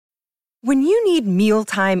When you need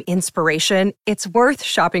mealtime inspiration, it's worth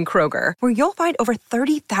shopping Kroger, where you'll find over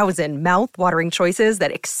 30,000 mouth-watering choices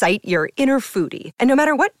that excite your inner foodie. And no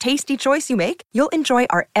matter what tasty choice you make, you'll enjoy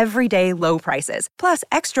our everyday low prices, plus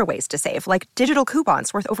extra ways to save, like digital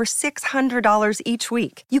coupons worth over $600 each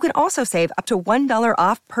week. You can also save up to $1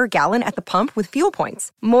 off per gallon at the pump with fuel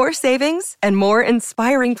points. More savings and more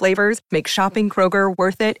inspiring flavors make shopping Kroger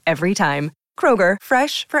worth it every time. Kroger,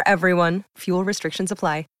 fresh for everyone. Fuel restrictions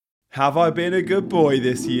apply. Have I been a good boy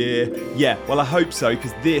this year? Yeah, well, I hope so,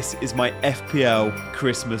 because this is my FPL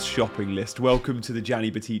Christmas shopping list. Welcome to the Gianni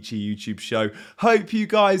Battici YouTube show. Hope you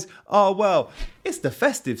guys are well. It's the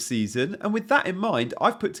festive season, and with that in mind,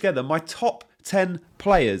 I've put together my top 10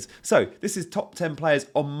 players. So, this is top 10 players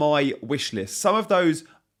on my wish list. Some of those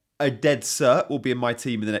a dead cert will be in my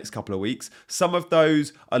team in the next couple of weeks. Some of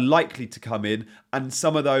those are likely to come in, and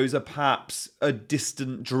some of those are perhaps a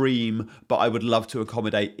distant dream, but I would love to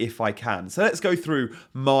accommodate if I can. So let's go through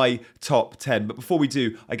my top 10. But before we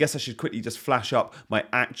do, I guess I should quickly just flash up my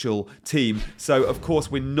actual team. So, of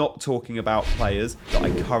course, we're not talking about players that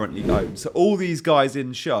I currently own. So all these guys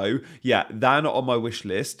in show, yeah, they're not on my wish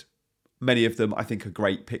list. Many of them, I think, are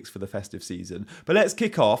great picks for the festive season. But let's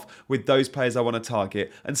kick off with those players I want to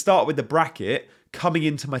target and start with the bracket coming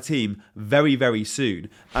into my team very, very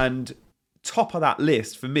soon. And top of that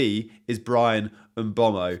list for me is Brian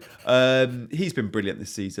Mbomo. He's been brilliant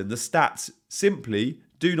this season. The stats simply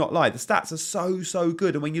do not lie. The stats are so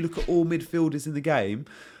good. And when you look at all midfielders in the game,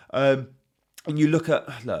 and you look,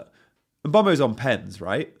 Mbomo's on pens,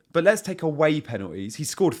 right? But let's take away penalties. He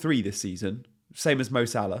scored 3 this season, same as Mo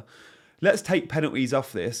Salah. Let's take penalties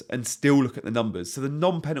off this and still look at the numbers. So the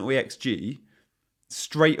non-penalty XG,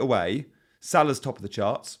 straight away, Salah's top of the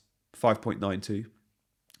charts, 5.92.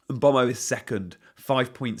 Mbomo is second,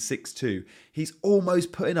 5.62. He's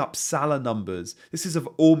almost putting up Salah numbers. This is of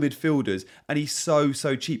all midfielders, and he's so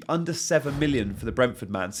cheap. Under 7 million for the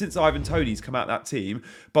Brentford man. Since Ivan Toney's come out of that team,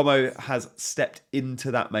 Mbomo has stepped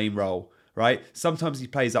into that main role, right? Sometimes he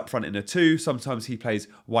plays up front in a 2, sometimes he plays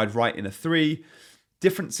wide right in a 3.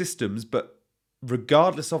 Different systems, but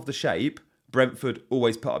regardless of the shape, Brentford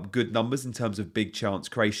always put up good numbers in terms of big chance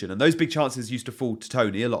creation. And those big chances used to fall to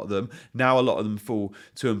Tony, a lot of them. Now a lot of them fall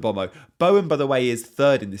to Mbomo. Bowen, by the way, is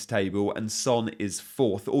third in this table and Son is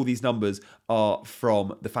fourth. All these numbers are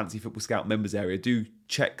from the Fantasy Football Scout members area. Do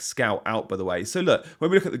check Scout out, by the way. So look, when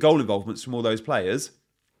we look at the goal involvements from all those players,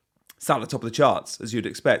 Salah top of the charts, as you'd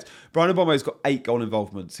expect. Brian Mbomo's got 8 goal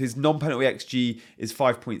involvements. His non-penalty XG is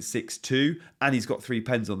 5.62, and he's got 3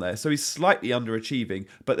 pens on there. So he's slightly underachieving,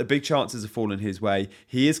 but the big chances have fallen his way.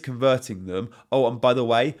 He is converting them. Oh, and by the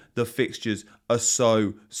way, the fixtures are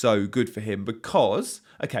so good for him because,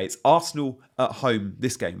 okay, it's Arsenal at home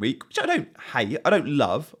this game week, which I don't hate. I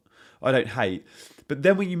don't hate. But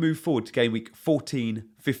then when you move forward to game week 14,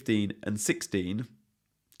 15, and 16,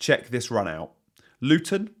 check this run out.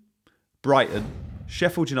 Luton, Brighton,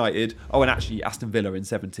 Sheffield United, and actually Aston Villa in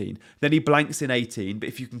 17. Then he blanks in 18, but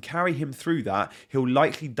if you can carry him through that, he'll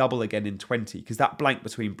likely double again in 20, because that blank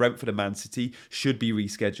between Brentford and Man City should be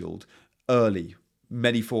rescheduled early.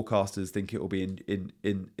 Many forecasters think it will be in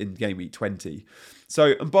game week 20.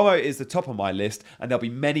 So Mbomo is the top of my list, and there'll be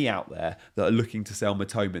many out there that are looking to sell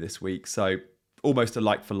Matoma this week. So almost a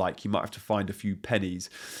like for like. You might have to find a few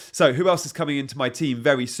pennies. So who else is coming into my team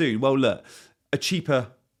very soon? Well, look, a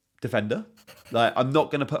cheaper defender. Like, I'm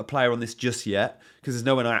not going to put a player on this just yet because there's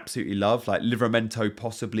no one I absolutely love, like Livramento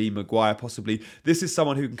possibly, Maguire possibly. This is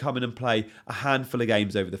someone who can come in and play a handful of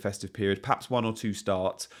games over the festive period, perhaps 1 or 2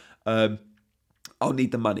 starts. I'll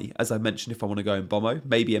need the money, as I mentioned, if I want to go in Mbomo.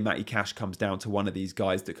 Maybe a Matty Cash comes down to one of these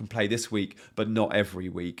guys that can play this week, but not every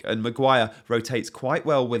week. And Maguire rotates quite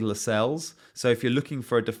well with Lascelles. So if you're looking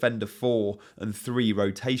for a defender 4 and 3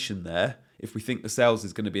 rotation there, if we think Lascelles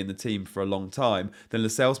is going to be in the team for a long time, then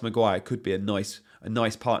Lascelles-Maguire could be a nice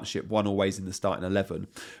partnership, one always in the starting 11.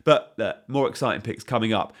 But more exciting picks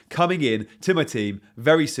coming up. Coming in to my team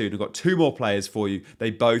very soon. I've got 2 more players for you. They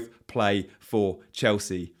both play for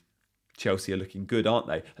Chelsea. Chelsea are looking good, aren't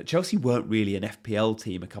they? Chelsea weren't really an FPL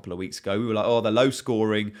team a couple of weeks ago. We were like, oh, they're low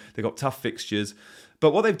scoring. They've got tough fixtures.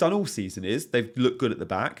 But what they've done all season is they've looked good at the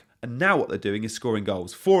back. And now what they're doing is scoring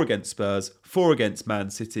goals. 4 against Spurs, 4 against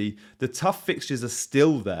Man City. The tough fixtures are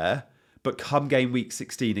still there. But come game week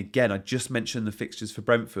 16, again, I just mentioned the fixtures for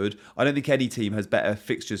Brentford. I don't think any team has better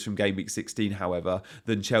fixtures from game week 16, however,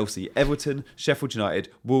 than Chelsea. Everton, Sheffield United,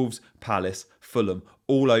 Wolves, Palace, Fulham,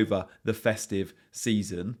 all over the festive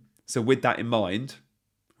season. So with that in mind,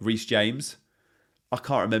 Reece James, I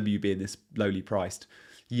can't remember you being this lowly priced.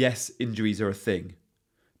 Yes, injuries are a thing.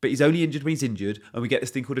 but he's only injured when he's injured, and we get this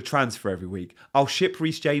thing called a transfer every week. I'll ship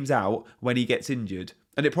Reece James out when he gets injured.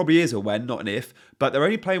 And it probably is a when, not an if. But they're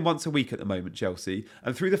only playing once a week at the moment, Chelsea.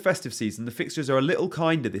 And through the festive season, the fixtures are a little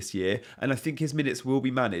kinder this year. And I think his minutes will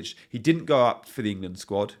be managed. He didn't go up for the England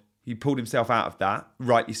squad. He pulled himself out of that,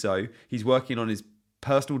 rightly so. He's working on his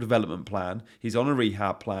personal development plan. He's on a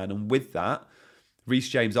rehab plan. And with that, Reece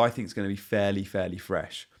James, I think, is going to be fairly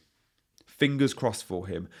fresh. Fingers crossed for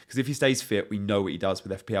him, because if he stays fit, we know what he does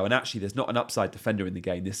with FPL. And actually, there's not an upside defender in the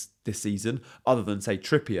game this season, other than, say,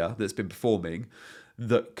 Trippier, that's been performing,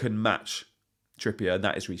 that can match Trippier, and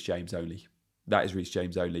that is Reece James only. That is Reece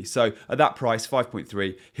James only. So at that price,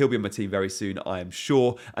 5.3, he'll be on my team very soon, I am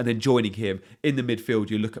sure. And then joining him in the midfield,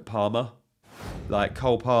 you look at Palmer. Like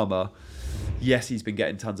Cole Palmer, yes, he's been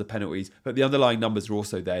getting tons of penalties, but the underlying numbers are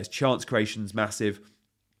also there. His chance creation's massive.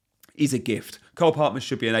 He's a gift. Cole Palmer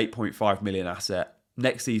should be an 8.5 million asset.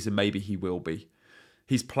 Next season, maybe he will be.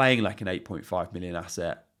 He's playing like an 8.5 million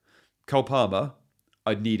asset. Cole Palmer,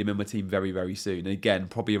 I'd need him in my team very soon. And again,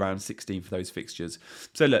 probably around 16 for those fixtures.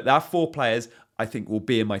 So look, there are 4 players I think will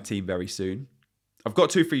be in my team very soon. I've got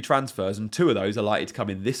 2 free transfers, and 2 of those are likely to come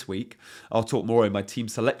in this week. I'll talk more in my team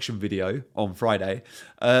selection video on Friday.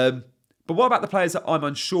 But what about the players that I'm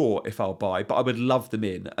unsure if I'll buy, but I would love them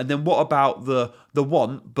in? And then what about the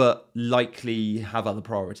want, but likely have other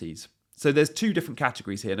priorities? So there's 2 different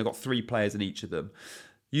categories here, and I've got 3 players in each of them.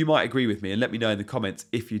 You might agree with me, and let me know in the comments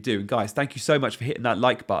if you do. And guys, thank you so much for hitting that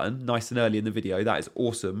like button nice and early in the video. That is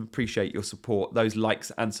awesome. Appreciate your support. Those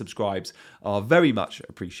likes and subscribes are very much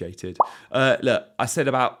appreciated. Look, I said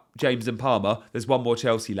about James and Palmer, there's one more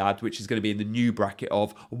Chelsea lad, which is going to be in the new bracket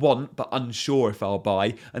of want, but unsure if I'll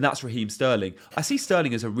buy, and that's Raheem Sterling. I see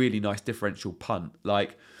Sterling as a really nice differential punt.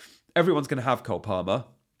 Like, everyone's going to have Cole Palmer.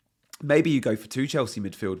 Maybe you go for 2 Chelsea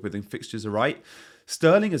midfield when the fixtures are right.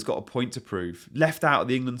 Sterling has got a point to prove. Left out of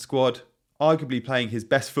the England squad, arguably playing his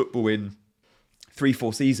best football in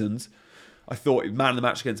 3-4 seasons. I thought man of the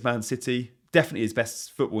match against Man City. Definitely his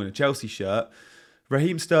best football in a Chelsea shirt.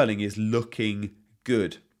 Raheem Sterling is looking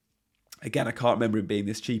good. Again, I can't remember him being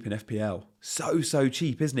this cheap in FPL. So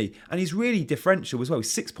cheap, isn't he? And he's really differential as well.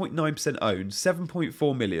 He's 6.9% owned,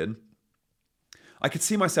 7.4 million. I could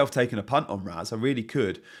see myself taking a punt on Raz. I really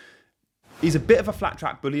could. He's a bit of a flat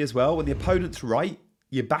track bully as well. When the opponent's right,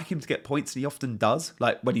 you back him to get points, and he often does,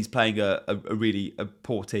 like when he's playing a really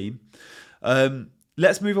poor team.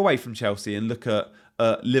 Let's move away from Chelsea and look at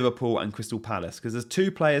Liverpool and Crystal Palace, because there's 2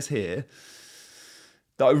 players here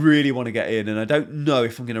that I really want to get in, and I don't know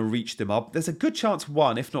if I'm going to reach them up. There's a good chance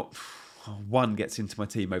one, if not one, gets into my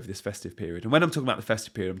team over this festive period. And when I'm talking about the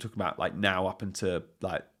festive period, I'm talking about like now up into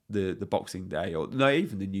like the Boxing Day, or no,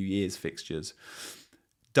 even the New Year's fixtures.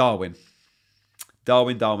 Darwin. We all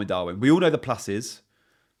know the pluses.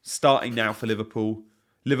 Starting now for Liverpool.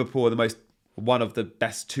 Liverpool are one of the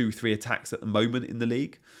best 2-3 attacks at the moment in the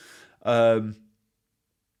league.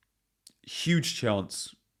 Huge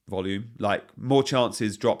chance volume. Like, more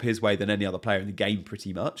chances drop his way than any other player in the game,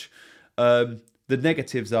 pretty much. The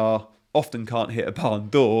negatives are often can't hit a barn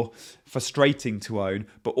door. Frustrating to own.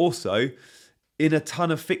 But also, in a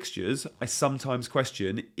ton of fixtures, I sometimes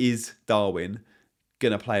question, is Darwin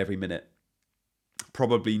going to play every minute?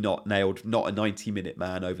 Probably not nailed, not a 90-minute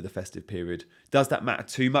man over the festive period. Does that matter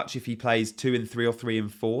too much if he plays 2 in 3 or 3 in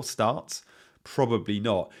 4 starts? Probably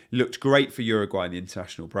not. Looked great for Uruguay in the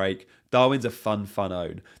international break. Darwin's a fun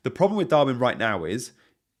own. The problem with Darwin right now is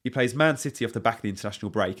he plays Man City off the back of the international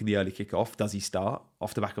break in the early kickoff. Does he start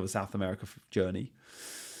off the back of a South America journey?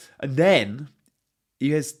 And then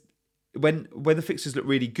he has, when the fixtures look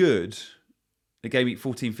really good, the game week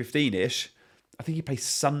 14, 15-ish, I think he plays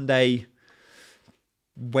Sunday,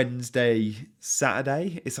 Wednesday,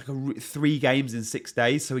 Saturday. It's like 3 games in 6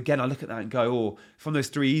 days. So again, I look at that and go, oh, from those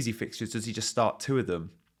 3 easy fixtures, does he just start 2 of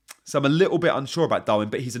them? So I'm a little bit unsure about Darwin,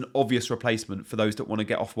 but he's an obvious replacement for those that want to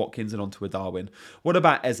get off Watkins and onto a Darwin. What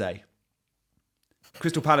about Eze?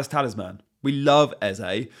 Crystal Palace talisman. We love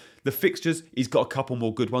Eze. The fixtures, he's got a couple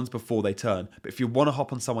more good ones before they turn. But if you want to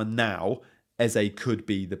hop on someone now, Eze could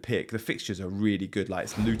be the pick. The fixtures are really good. Like,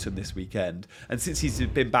 it's Luton this weekend. And since he's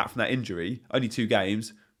been back from that injury, only 2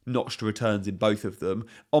 games, notched returns in both of them.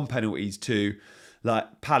 On penalties too.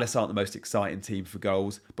 Like, Palace aren't the most exciting team for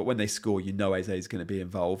goals, but when they score, you know Eze is going to be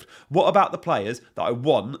involved. What about the players that I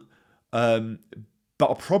want, but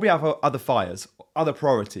I'll probably have other fires, other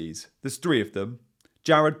priorities? There's 3 of them.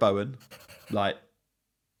 Jared Bowen. Like,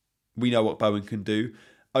 we know what Bowen can do.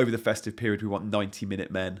 Over the festive period, we want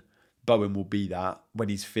 90-minute men. Bowen will be that. When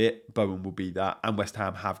he's fit, Bowen will be that. And West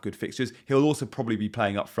Ham have good fixtures. He'll also probably be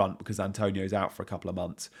playing up front because Antonio's out for a couple of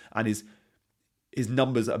months and is his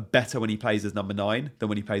numbers are better when he plays as number 9 than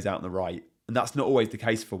when he plays out on the right. And that's not always the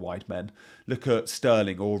case for wide men. Look at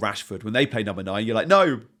Sterling or Rashford. When they play number 9, you're like,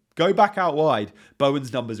 no, go back out wide.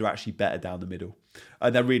 Bowen's numbers are actually better down the middle.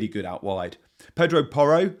 And they're really good out wide. Pedro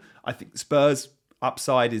Porro, I think Spurs'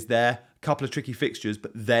 upside is there. A couple of tricky fixtures.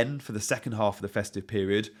 But then for the second half of the festive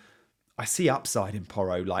period, I see upside in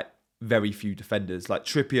Porro like very few defenders. Like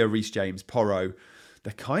Trippier, Reece James, Porro,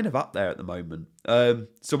 they're kind of up there at the moment.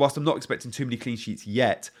 So whilst I'm not expecting too many clean sheets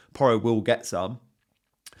yet, Porro will get some.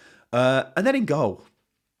 And then in goal,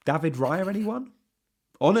 David Raya, anyone?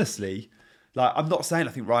 Honestly, like I'm not saying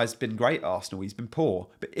I think Raya's been great at Arsenal. He's been poor.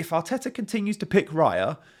 But if Arteta continues to pick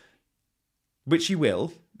Raya, which he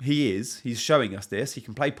will, he's showing us this. He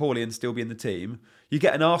can play poorly and still be in the team. You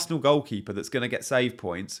get an Arsenal goalkeeper that's going to get save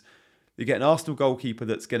points. You get an Arsenal goalkeeper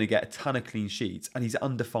that's going to get a ton of clean sheets, and he's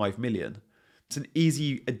under 5 million. It's an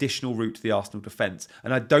easy additional route to the Arsenal defence.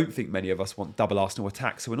 And I don't think many of us want double Arsenal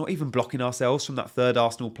attack. So we're not even blocking ourselves from that third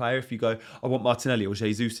Arsenal player. If you go, I want Martinelli or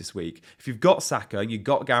Jesus this week. If you've got Saka and you've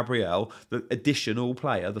got Gabriel, the additional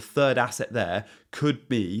player, the third asset there, could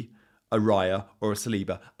be a Raya or a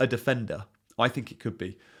Saliba, a defender. I think it could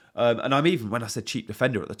be. And I'm even, when I said cheap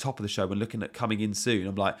defender at the top of the show, when looking at coming in soon,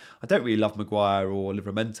 I'm like, I don't really love Maguire or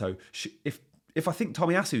Livramento. If I think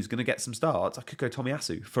Tomiyasu's going to get some starts, I could go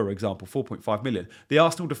Tomiyasu, for example, 4.5 million. The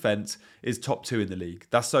Arsenal defence is top 2 in the league.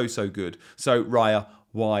 That's so good. So Raya,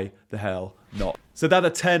 why the hell not? So they're the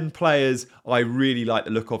 10 players I really like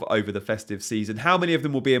the look of over the festive season. How many of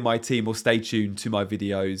them will be in my team? Well, stay tuned to my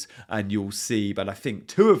videos and you'll see. But I think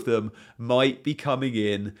 2 of them might be coming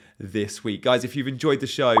in this week. Guys, if you've enjoyed the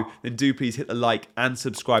show, then do please hit the like and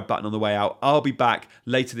subscribe button on the way out. I'll be back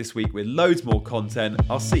later this week with loads more content.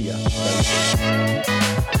 I'll see you.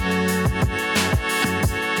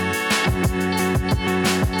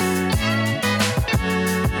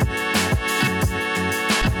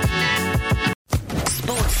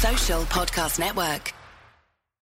 Social Podcast Network.